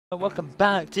Welcome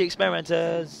back to the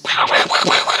Experimenters!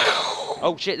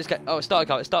 Oh shit, this guy. Oh, it started,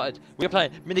 Carl, it started. We're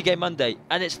playing Minigame Monday,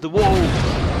 and it's the wall!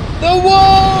 The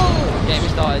wall! Game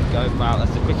started, go. Wow,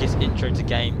 that's the quickest intro to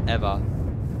game ever.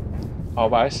 Oh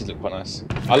wow, this looks quite nice.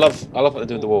 I love what they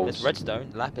do with the walls. There's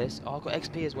redstone, lapis. Oh, I've got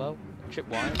XP as well.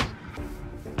 Tripwires.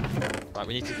 Right,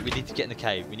 we need to get in the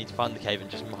cave. We need to find the cave and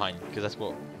just mine, because that's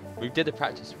what we did a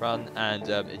practice run, and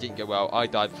it didn't go well. I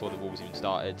died before the walls even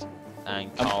started.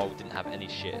 And Carl didn't have any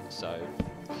shit, so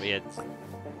you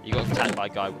got attacked by a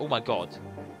guy. Oh my god,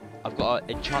 I've got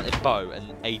an enchanted bow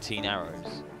and 18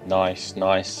 arrows. Nice,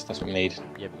 nice. That's what we need.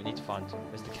 Yeah, but we need to find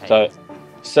where's the cave. So,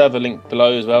 server link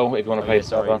below as well if you want to play the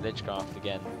server. Lichcraft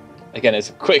again. Again,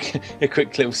 it's a quick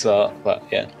little start, but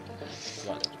yeah.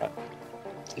 Right.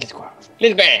 Lichcraft.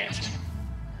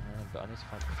 But I need to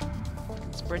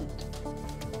find sprint.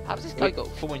 How's this guy got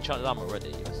full enchanted armor already?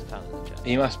 He must have found it in the chat.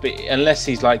 He must be, unless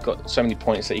he's like got so many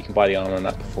points that you can buy the armor and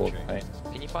that before. Right?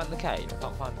 Can you find the cave? I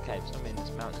can't find the cave. It's not in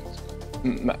this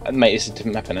mountains. Mate, it's a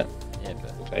different map in it. Yeah,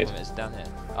 but it's down here.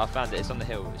 I found it. It's on the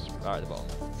hill. It's right at the bottom.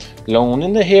 Lone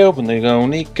in the hill when they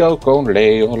only go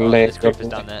lay or lay. This creeper's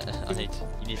down there. You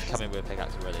need to come in with a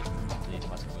pickaxe already. You need to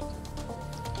find some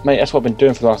wood. Mate, that's what I've been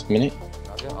doing for the last minute.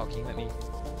 Oh, can you let me?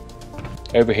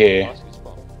 Over here.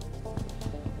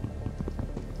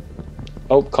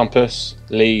 Oh, compass,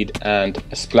 lead, and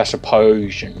a splash of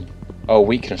potion. Oh,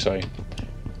 weakness, sorry.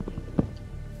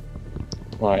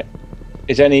 Right.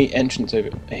 Is there any entrance over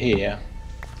here?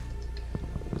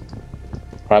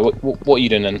 Right, what are you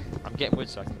doing then? I'm getting wood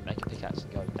so I can make a pickaxe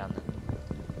and go down there.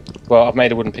 Well, I've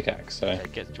made a wooden pickaxe, so...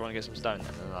 Okay, do you want to get some stone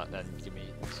then? And then give me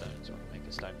stone so I can make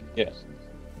a stone pickaxe.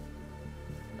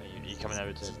 Yeah. Are you coming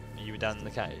over to... You were down in the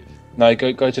cave? No,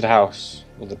 go to the house,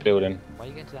 or the building. Why are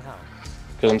you getting to the house?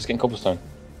 Because I'm just getting cobblestone.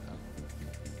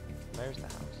 Where is the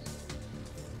house?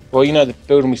 Well, you know the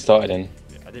building we started in.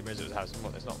 Yeah, I didn't realise it was a house.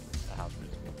 It's not a house.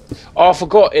 It's... Oh, I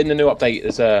forgot in the new update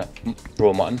there's a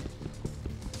raw mutton.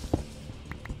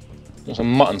 There's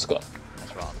some mutton, Scott.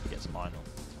 That's right, I'll get some iron ore.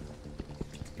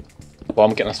 Well,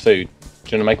 I'm getting us food.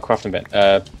 Do you want to make a crafting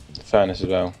bed? Furnace as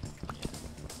well. Yeah.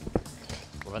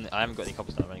 Well, I haven't got any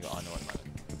cobblestone, I've only got iron ore at the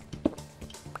moment.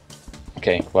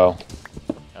 Okay, well.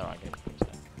 Alright, okay. Cobblestone.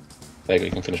 There you go,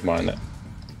 you can finish mining it.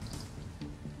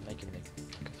 Making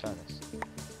a furnace.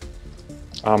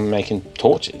 I'm making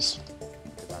torches.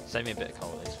 Save me a bit of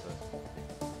coal at least for...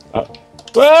 Oh.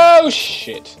 Whoa,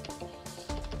 shit!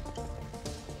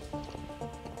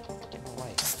 Get my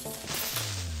way.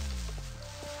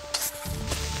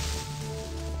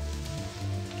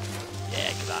 Yeah,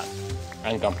 get that.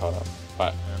 And gunpowder.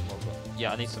 Right.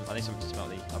 Yeah, I need some to smelt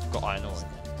these. I've got iron ore in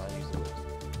there. I'll use the wood.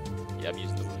 Yeah, I'm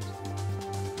using the wood.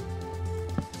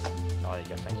 Oh, there you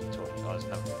go, thank you, torch. Oh, there's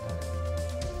no wood there.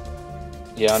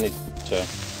 Yeah, I need to...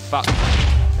 Fuck!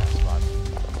 That's fine.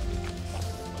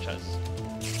 Watch out.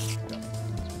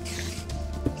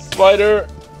 Spider!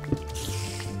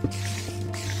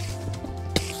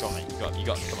 Come on, mate. You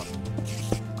got it. Come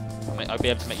on. I'll be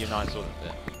able to make you a 9 sword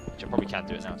with it. Which I probably can't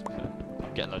do it now, to be fair.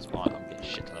 I'm getting loads of iron. I'm getting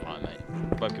shit ton of iron, mate.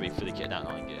 Both could be fully kitted out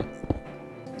 9 gear.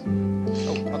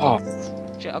 Oh,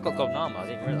 shit, I got golden armor. I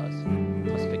didn't realise.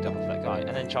 Must have picked up off that guy. And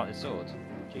then enchanted sword.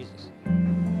 Jesus.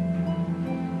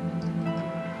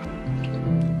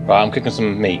 Right, I'm cooking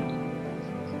some meat.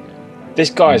 This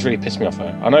guy has really pissed me off though.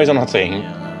 I know he's on our team.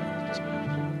 Yeah, just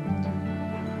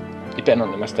He better not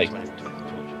make a mistake.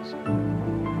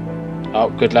 Oh,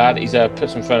 good lad. He's put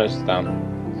some furnaces down.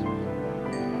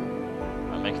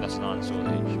 I'm making us an iron sword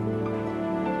each.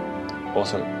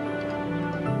 Awesome.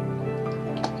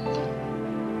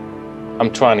 I'm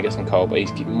trying to get some coal, but he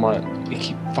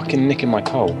keep fucking nicking my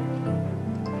coal.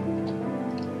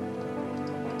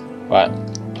 Right,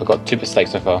 I've got 2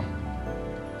 steaks so far.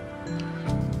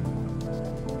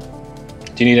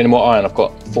 Do you need any more iron? I've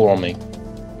got 4 on me.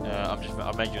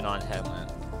 I've made you an iron helmet.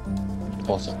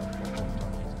 Awesome.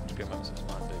 Just go make some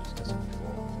iron boots, get some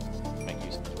before. Make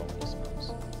use of them as well with the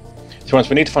smells. To be honest,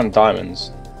 we need to find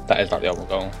diamonds. That is like the ultimate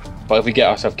goal. But if we get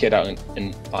ourselves kitted out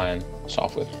in iron,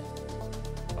 start off with.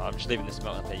 Well, I'm just leaving this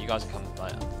milk up here. You guys can come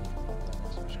later.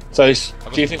 So,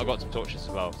 do you think... I've got some torches as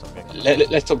well. So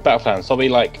let's talk battle plans. So we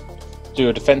like do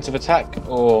a defensive attack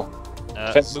or... we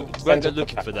won't go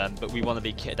looking for them, but we want to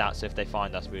be kitted out so if they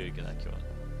find us, we're going to kill them.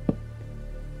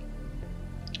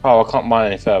 Oh, I can't mine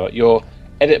any further. Your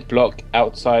edit block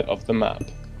outside of the map.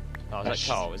 Oh, is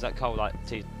that coal? Is that coal like...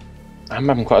 I'm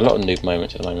having quite a lot of noob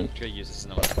moments at the moment. I'm going to use this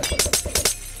in I've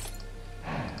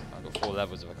got 4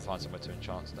 levels if I can find somewhere to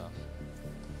enchant stuff.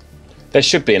 There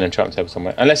should be an enchantment table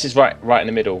somewhere, unless it's right in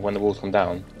the middle when the walls come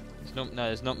down. No,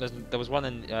 there's not. There was one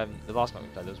in the last map we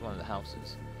played. There was one in the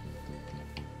houses.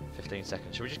 15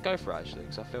 seconds. Should we just go for it actually?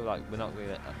 Because I feel like we're not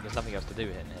really. There's nothing else to do in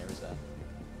here, is there?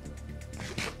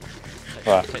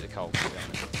 Right. Take the coal. To be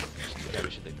honest. Yeah, we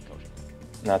should take the coal.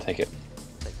 No, take it.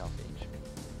 Take half each.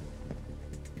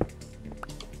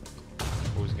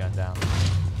 Balls are going down.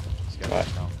 Let's go.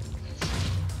 Right. Down.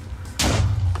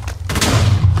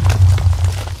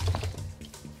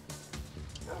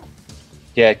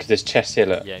 Yeah, because there's chests here,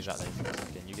 look. Yeah, exactly.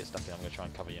 You get stuck in. I'm gonna try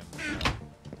and cover you.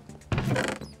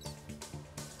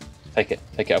 Take it.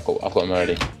 I've got them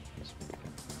already.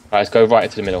 Right, let's go right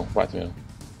to the middle. Right to the middle.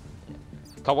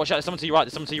 Cole, watch out! There's someone to your right.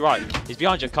 There's someone to your right. He's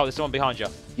behind you, Cole. There's someone behind you.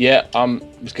 Yeah, I'm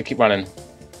just gonna keep running.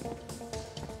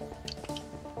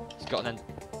 He's got an end.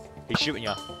 He's shooting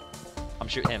you. I'm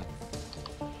shooting him.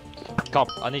 Cole,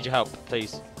 I need your help,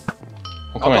 please.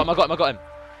 I'm coming. I got him.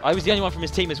 I was the only one from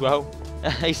his team as well.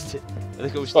 He's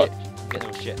look at all shit. Getting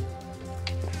all shit.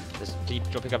 Can you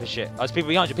pick up his shit? Oh, there's people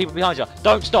behind you. People behind you.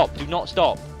 Don't stop. Do not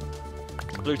stop.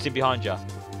 Blue team behind you.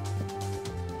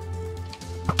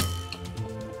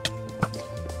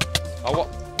 Oh, what?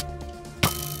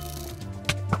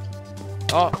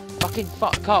 Oh, fucking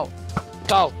fuck. Cole.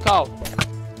 Oh,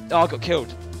 I got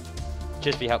killed.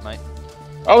 Cheers for your help, mate.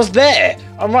 I was there!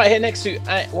 I'm right here next to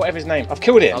whatever his name. I've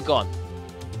killed him. Oh, go on.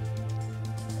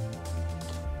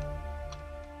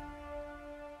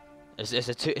 It's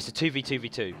a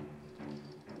 2v2v2.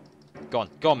 Go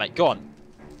on, mate. Go on.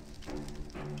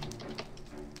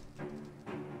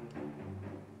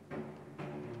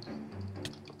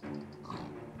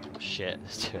 Shit,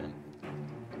 there's 2 of them.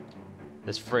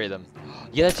 There's 3 of them.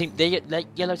 Yellow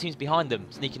team's behind them,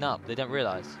 sneaking up. They don't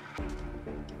realise. What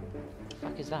the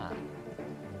fuck is that?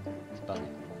 It's a bunny.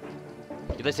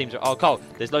 Yellow teams are. Oh, Cole,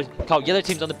 there's loads. Cole, yellow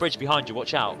team's on the bridge behind you.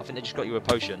 Watch out. I think they just got you a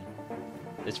potion.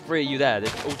 There's 3 of you there.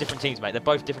 There's all different teams, mate. They're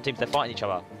both different teams. They're fighting each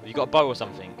other. Have you got a bow or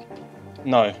something?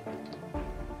 No.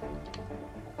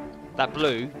 That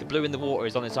blue, the blue in the water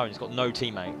is on its own. It's got no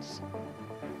teammates.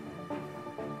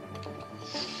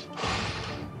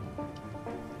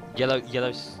 Yellow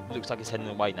looks like it's heading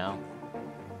away now.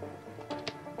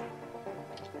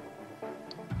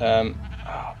 Um.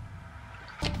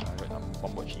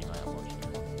 I'm watching you, mate. I'm watching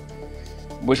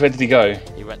you. Which way did he go?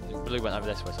 Blue went over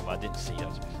this way somewhere. I didn't see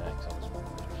that, to be fair, 'cause I was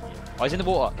watching you. Oh, he's in the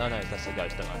water. No, that's a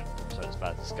ghost, don't I? Sorry, that's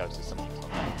bad. It's a ghost. There's someone on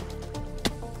there.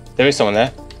 There is someone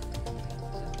there.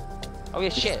 Oh yeah,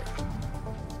 shit.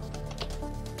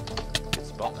 Good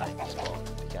spot, mate. Good spot.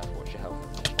 Be careful. Watch your health.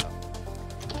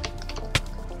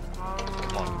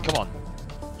 Come on.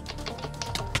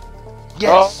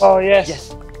 Yes. Oh yes.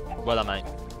 Yes. Well done, mate.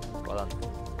 Well done.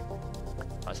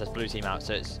 Right, so that's blue team out.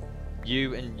 So it's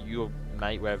you and your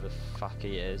mate, wherever the fuck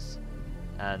he is,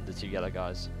 and the 2 yellow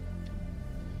guys.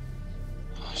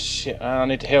 Oh, shit, I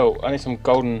need to heal. I need some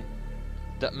golden.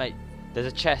 Mate, there's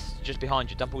a chest just behind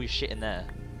you. Dump all your shit in there.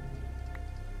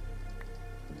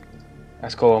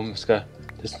 That's cool. Let's go.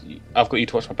 I've got you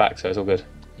to watch my back, so it's all good.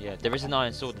 Yeah, there is an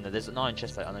iron sword in there. There's an iron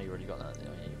chest plate. I know you already got that.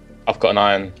 Haven't you? I've got an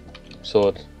iron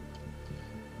sword.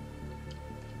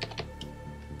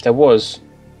 There was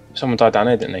someone died down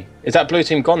here, didn't he? Is that blue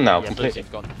team gone now? Yeah, completely?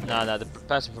 blue team's gone. No, the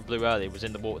person from blue earlier was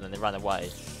in the water and then they ran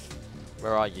away.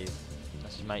 Where are you?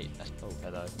 That's his mate. Oh,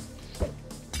 hello.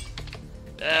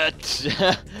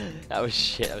 That was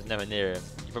shit. I was nowhere near him.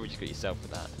 You probably just got yourself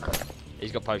with that.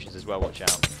 He's got potions as well. Watch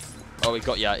out. Oh, he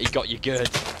got you. He got you good.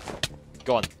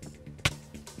 Go on.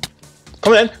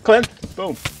 Come in.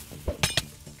 Boom.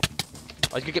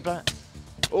 Oh, he's gonna get blown.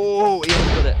 Oh, he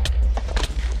almost got it.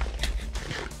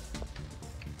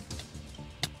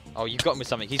 Oh, you've got him with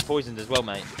something. He's poisoned as well,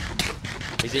 mate.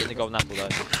 He's eating the golden apple though.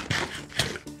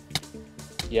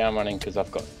 Yeah, I'm running because I've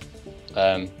got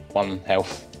 1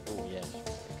 health. Oh yeah.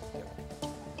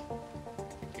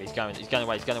 He's going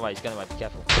away. Be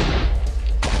careful.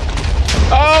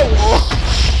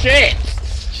 Oh shit!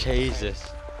 Jesus.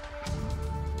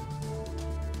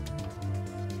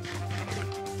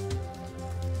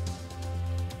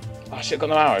 Oh shit! Got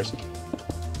no arrows.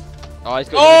 Oh, he's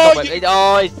got.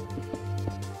 Oh, he's.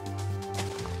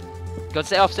 God,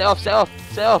 set off.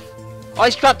 Oh,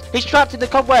 he's trapped. He's trapped in the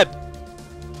cobweb.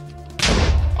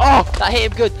 Oh, that hit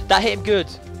him good.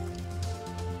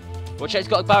 Watch out, he's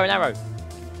got a bow and arrow.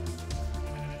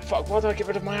 Fuck! Why did I get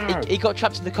rid of my arrow? He got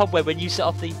trapped in the cobweb when you set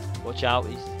off the. Watch out!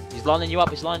 He's lining you up.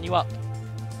 He's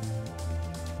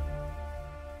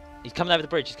coming over the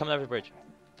bridge.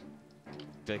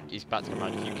 He's about to come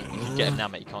around. You can get him now,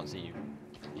 mate. He can't see you.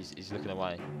 He's looking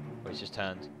away. Or he's just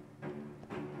turned.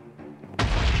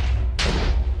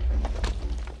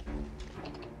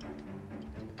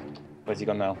 Where's he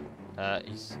gone now?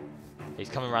 He's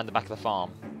coming around the back of the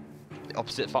farm. The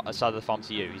opposite side of the farm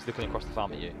to you. He's looking across the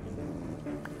farm at you.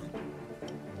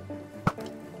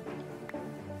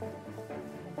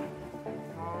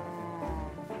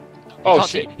 Oh can't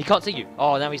shit! See, he can't see you.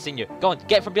 Oh, now he's seen you. Go on,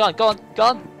 get from behind. Go on, go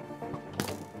on.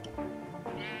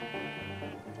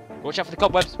 Watch out for the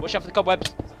cobwebs. Watch out for the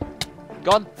cobwebs.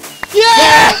 Go on.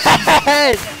 Yes!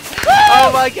 Yes!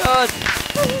 Oh my god!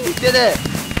 He did it!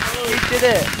 He did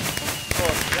it!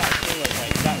 God, that was teamwork,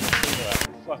 mate. That was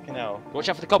teamwork. Fucking hell. Watch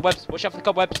out for the cobwebs. Watch out for the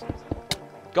cobwebs.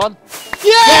 Go on.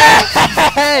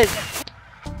 Yes! Yes!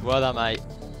 Well done, mate.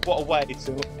 What a way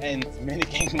to end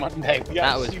Minigames Monday.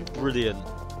 That was brilliant.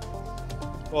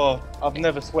 Oh, I've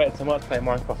never sweated so much playing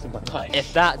Minecraft in my life.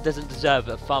 If that doesn't deserve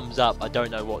a thumbs up, I don't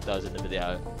know what does in the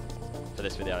video. For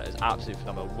this video, it was absolutely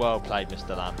phenomenal. Well played,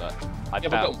 Mr. Lambert.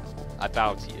 I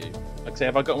bow to you. Like I say,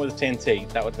 if I got him with the TNT,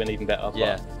 that would have been even better.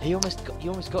 Yeah, he almost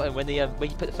got him when the when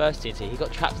you put the first TNT. He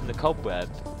got trapped in the cobweb.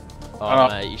 Oh,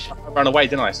 mate, you should... I ran away,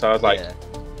 didn't I? So I was like, yeah.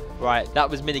 Right, that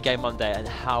was Minigame Monday, and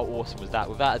how awesome was that?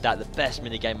 Without a doubt, the best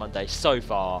Minigame Monday so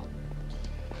far.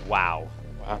 Wow.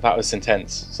 wow, that was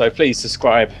intense. So please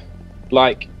subscribe,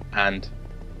 like, and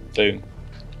boom.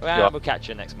 Well, we'll catch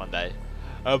you next Monday.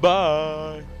 Bye.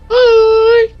 Bye.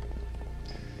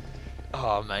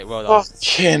 Oh, mate, well done.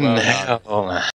 Fucking Well done. hell, man.